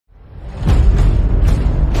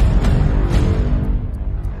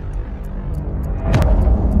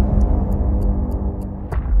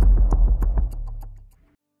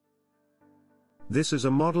This is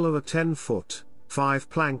a model of a 10-foot,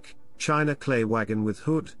 5-plank, China clay wagon with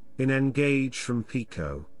hood, in N-gauge from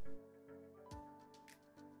Peco.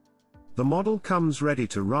 The model comes ready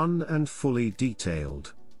to run and fully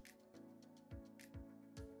detailed.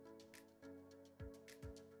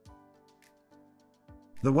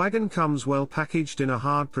 The wagon comes well packaged in a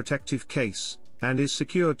hard protective case, and is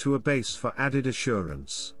secured to a base for added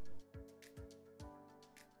assurance.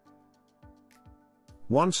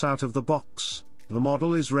 Once out of the box, the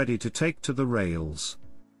model is ready to take to the rails.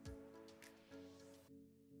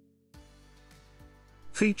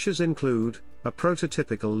 Features include a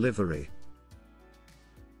prototypical livery,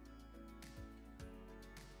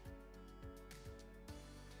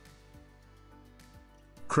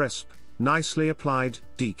 crisp, nicely applied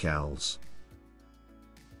decals,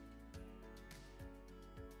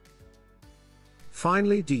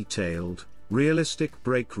 finely detailed, realistic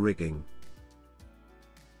brake rigging,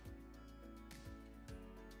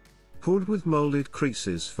 hood with moulded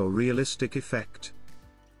creases for realistic effect,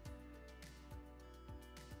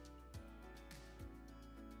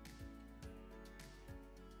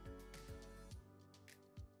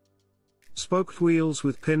 spoked wheels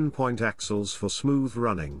with pinpoint axles for smooth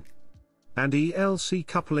running, and ELC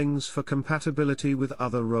couplings for compatibility with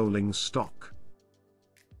other rolling stock.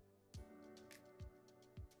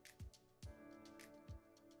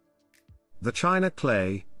 The China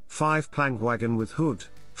Clay, 5-plank wagon with hood,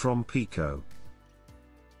 from Peco.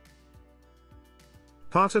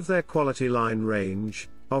 Part of their quality line range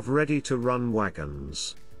of ready-to-run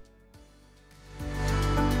wagons.